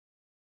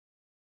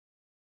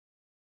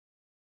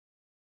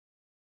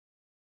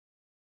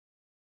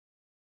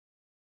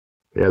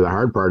Yeah, the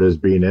hard part is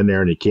being in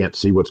there and you can't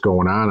see what's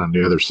going on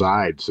the other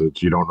side, so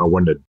you don't know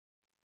when to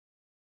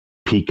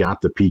peek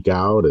out,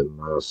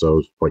 and so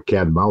it's like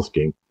cat and mouse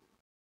game.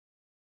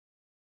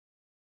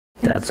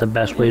 That's the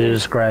best way to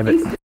describe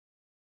it.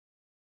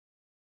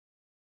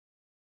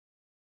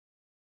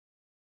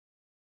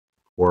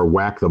 Or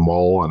whack the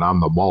mole, and I'm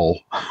the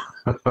mole.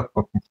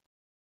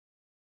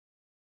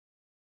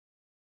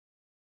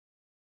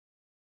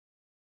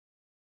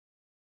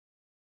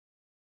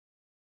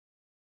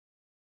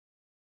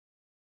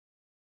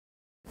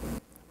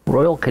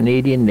 Royal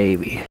Canadian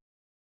Navy.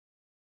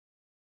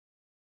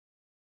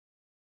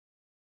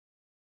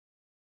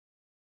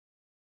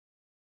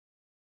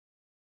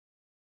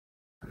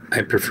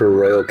 I prefer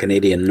Royal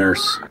Canadian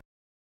Nurse.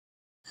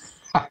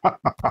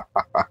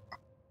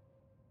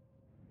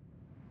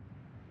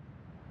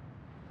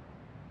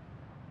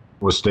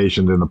 Was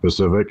stationed in the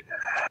Pacific.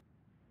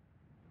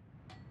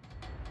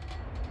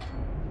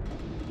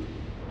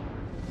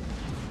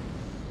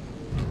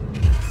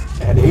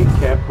 At 8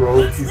 Cap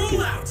Road, you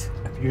can,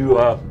 if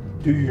you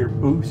do your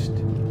boost,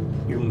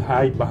 you can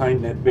hide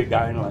behind that big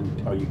island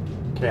until you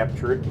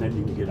capture it, and then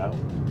you can get out.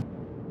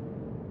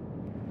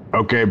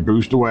 Okay,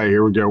 boost away.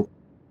 Here we go.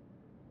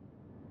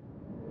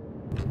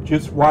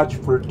 Just watch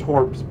for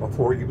torps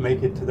before you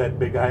make it to that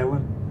big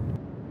island.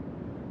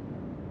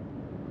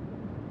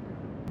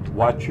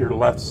 Watch your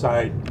left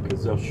side,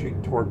 because they'll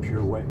shoot torps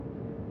your way.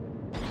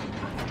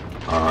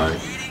 All right.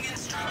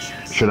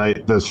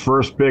 This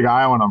first big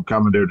island I'm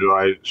coming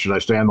to, should I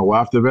stay on the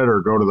left of it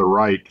or go to the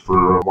right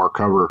for more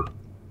cover?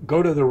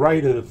 Go to the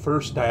right of the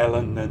first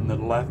island, then the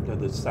left of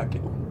the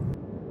second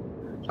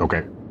one.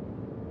 Okay.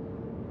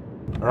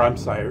 Or I'm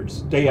sorry,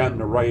 stay on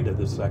the right of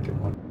the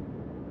second one.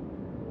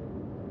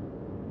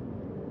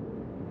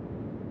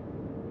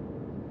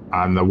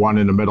 On the one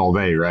in the middle of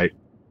A, right?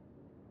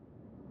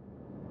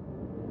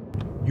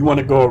 You want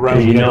to go around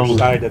the other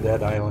side of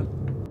that island.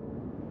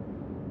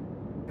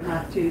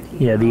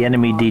 Yeah, the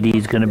enemy DD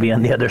is going to be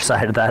on the other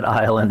side of that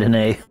island in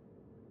A.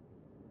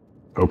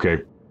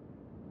 Okay.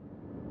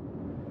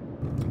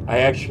 I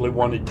actually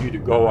wanted you to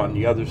go on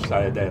the other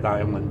side of that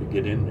island to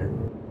get in there.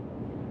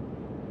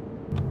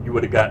 You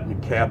would have gotten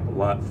the cap a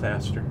lot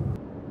faster.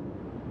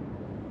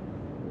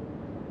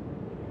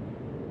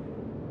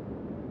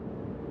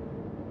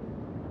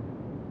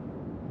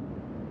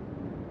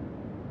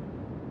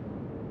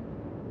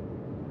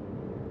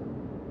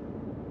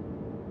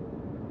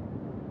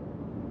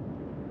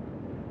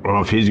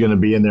 Well, if he's going to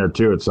be in there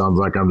too, it sounds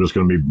like I'm just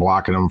going to be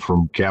blocking him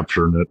from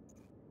capturing it.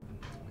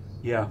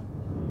 Yeah.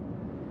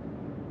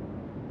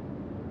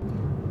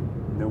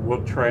 And then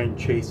we'll try and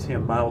chase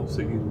him out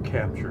so you can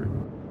capture it.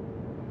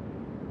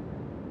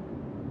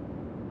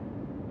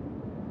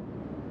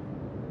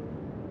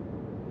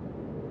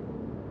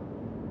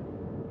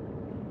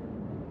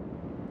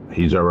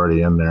 He's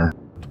already in there.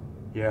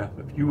 Yeah,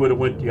 if you would have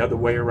went the other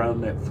way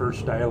around that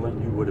first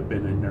island, you would have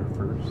been in there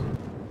first.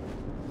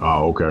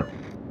 Oh, okay.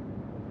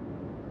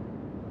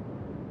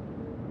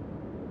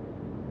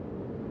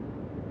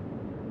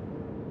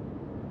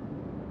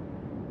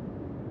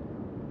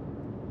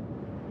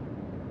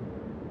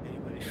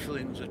 Anybody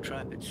feeling there's a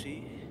trap at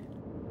sea?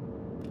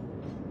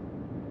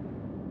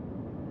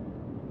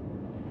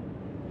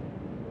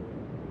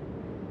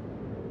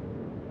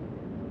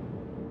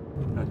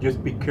 Now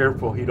just be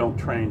careful he don't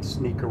try and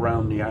sneak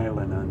around the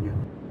island on you.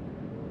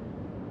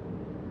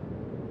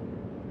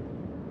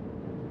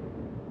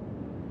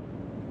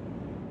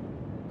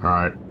 All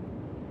right.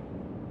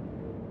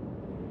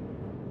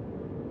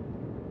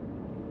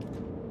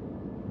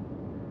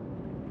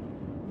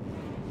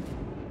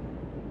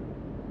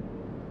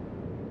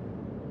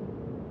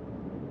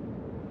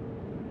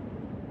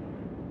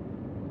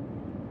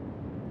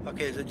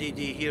 Okay, the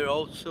DD here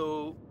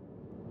also.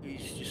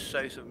 He's just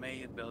south of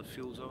me at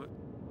Belfields of it.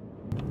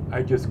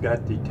 I just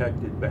got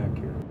detected back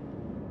here.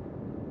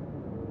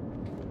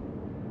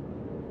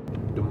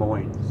 Des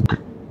Moines.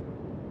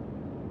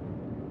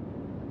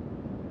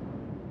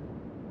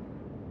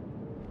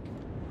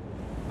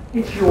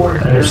 It's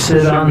yours. Better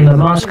sit on the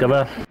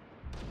Moskva.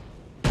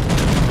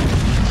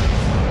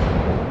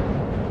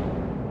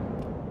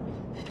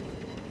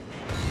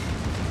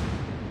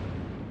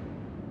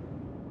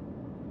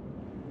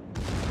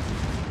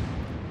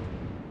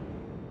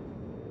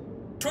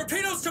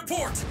 Torpedoes to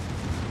port!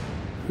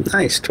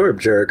 Nice torp,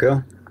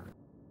 Jericho.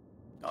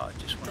 Oh,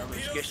 just one of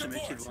those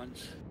guesstimated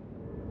ones.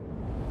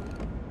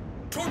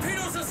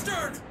 Torpedoes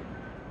astern!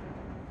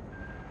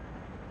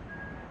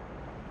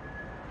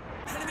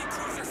 Enemy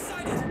cruiser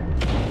sighted!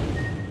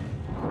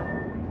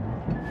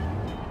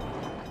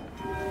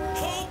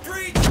 Hull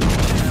breach!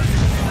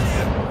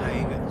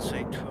 I got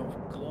inside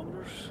 12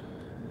 kilometers.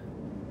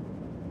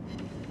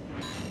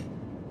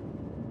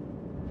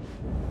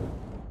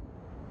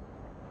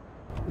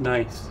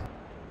 Nice.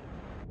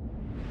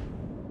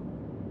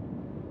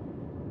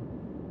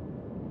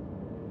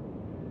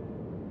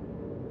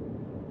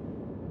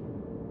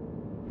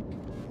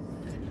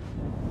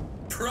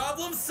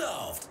 Problem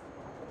solved!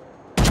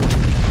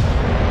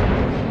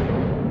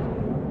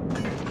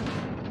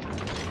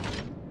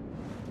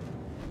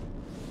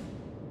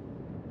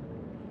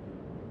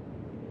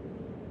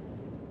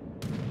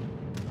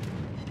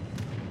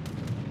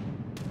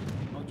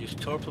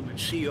 torp them and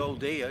see all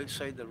day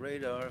outside the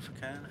radar if I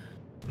can.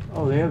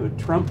 Oh, they have a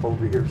Trump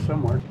over here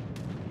somewhere.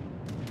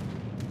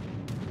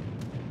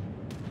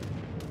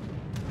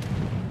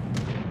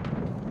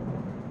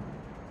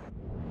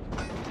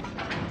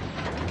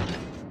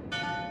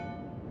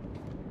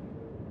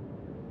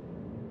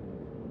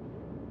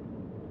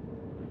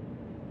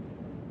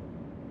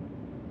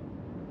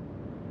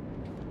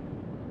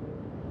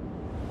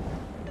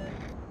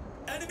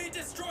 Enemy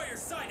destroyer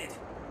sighted.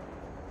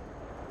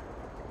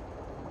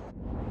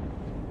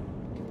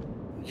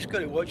 You just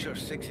gotta watch our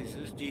sixes,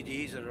 those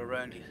DDs are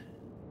around here.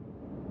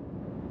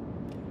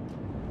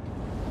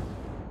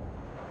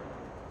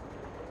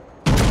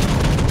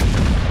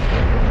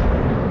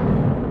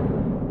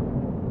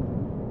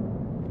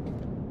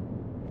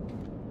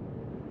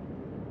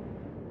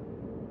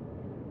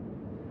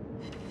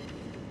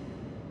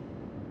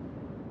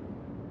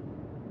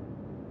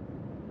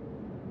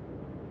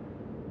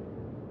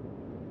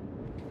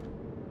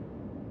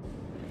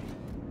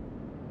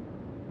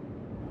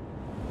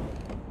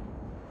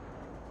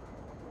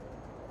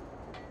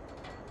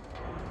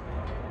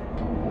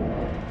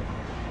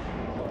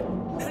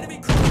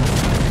 Enemy cruiser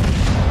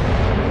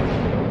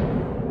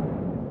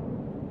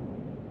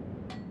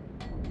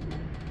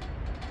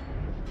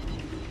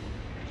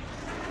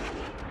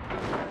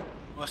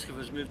Moskov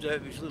has moved out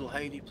of his little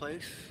hidey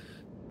place.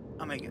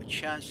 I might get a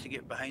chance to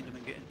get behind him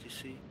and get into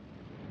sea.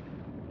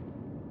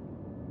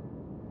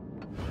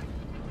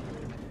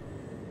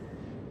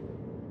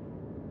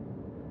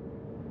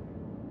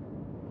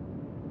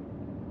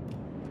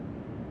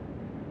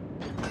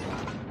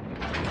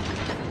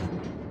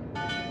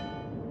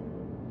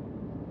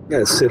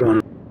 Gotta sit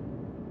on.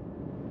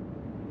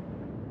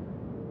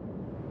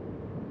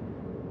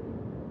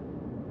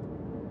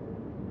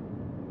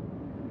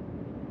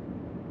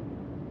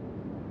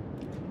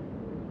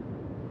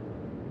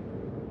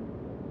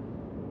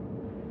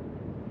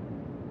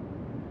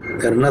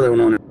 Got another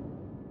one on it.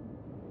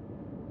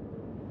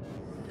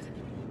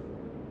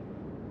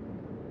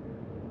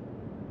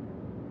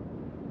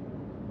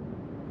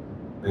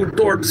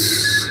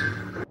 Dorps.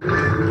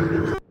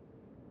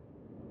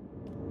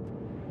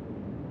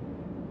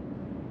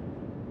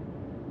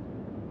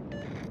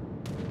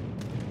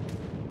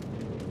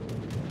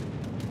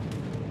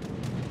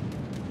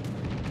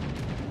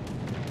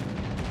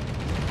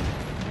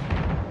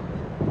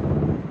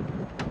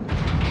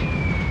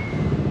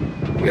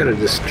 Got a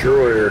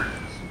destroyer.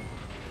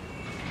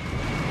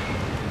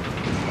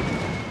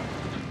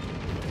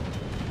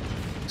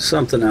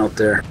 Something out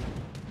there.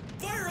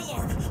 fire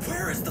alarm.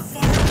 Where is the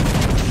fire?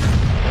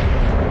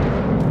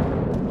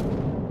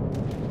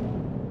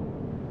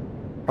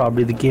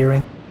 Probably the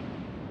gearing.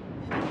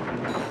 Our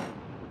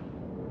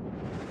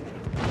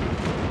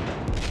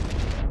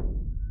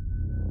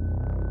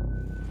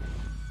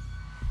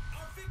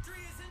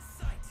victory is in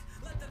sight.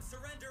 Let them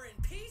surrender in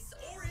peace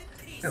or in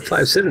peace. Got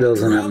 5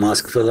 citadels on that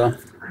Moskva though.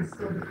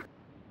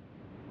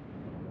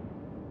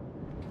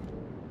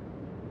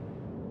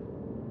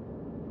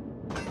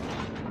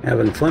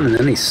 Having fun in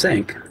any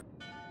sink.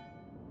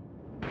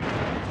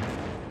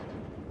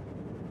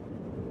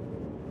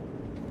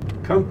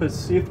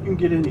 Compass, see if you can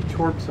get any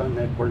torps on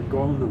that. We're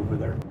going over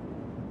there.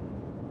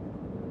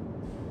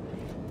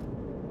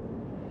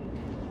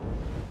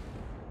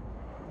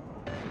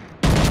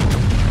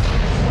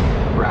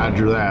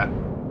 Roger that.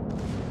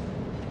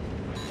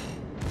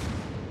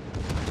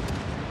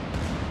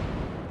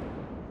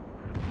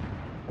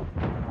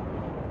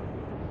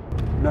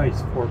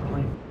 Nice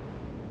foreplane.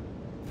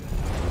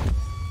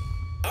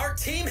 Our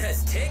team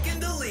has taken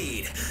the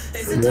lead.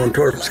 Is it More time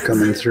for torps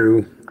coming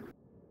through.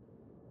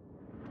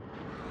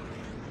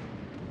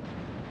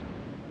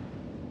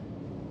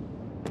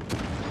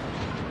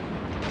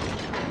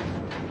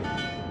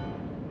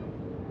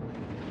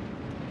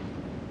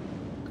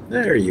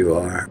 There you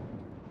are.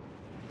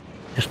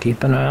 Just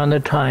keep an eye on the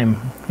time.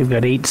 We've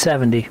got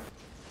 8:70.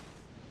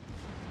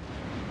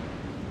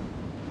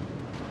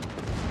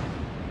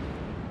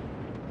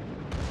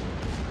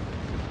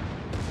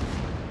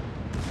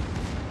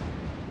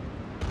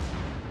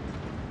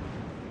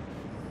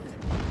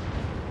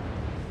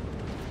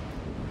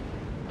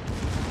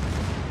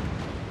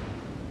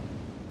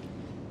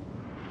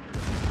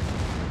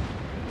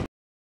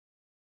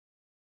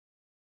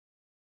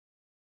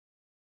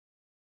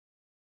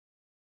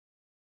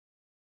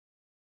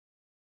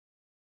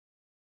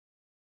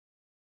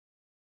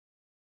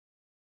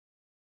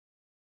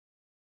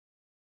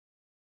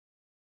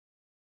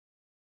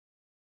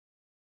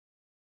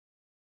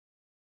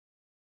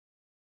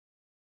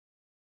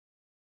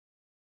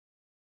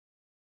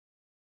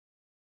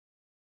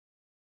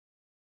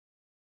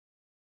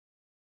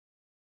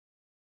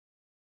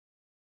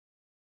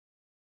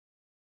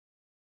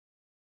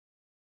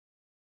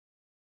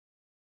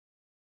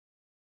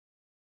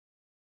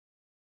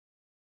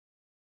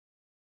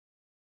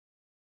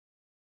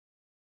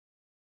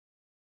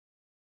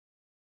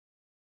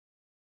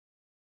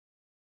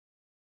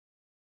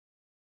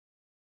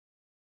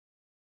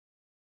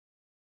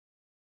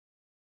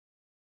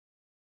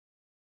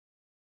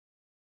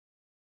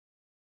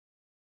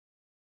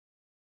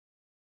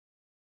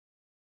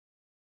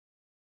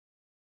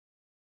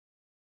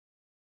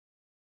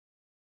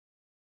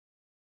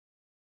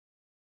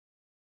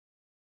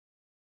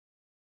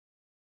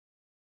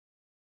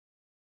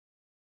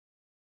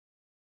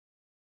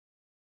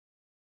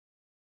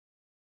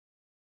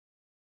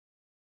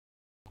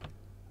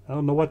 I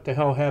don't know what the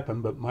hell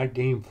happened, but my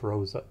game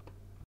froze up.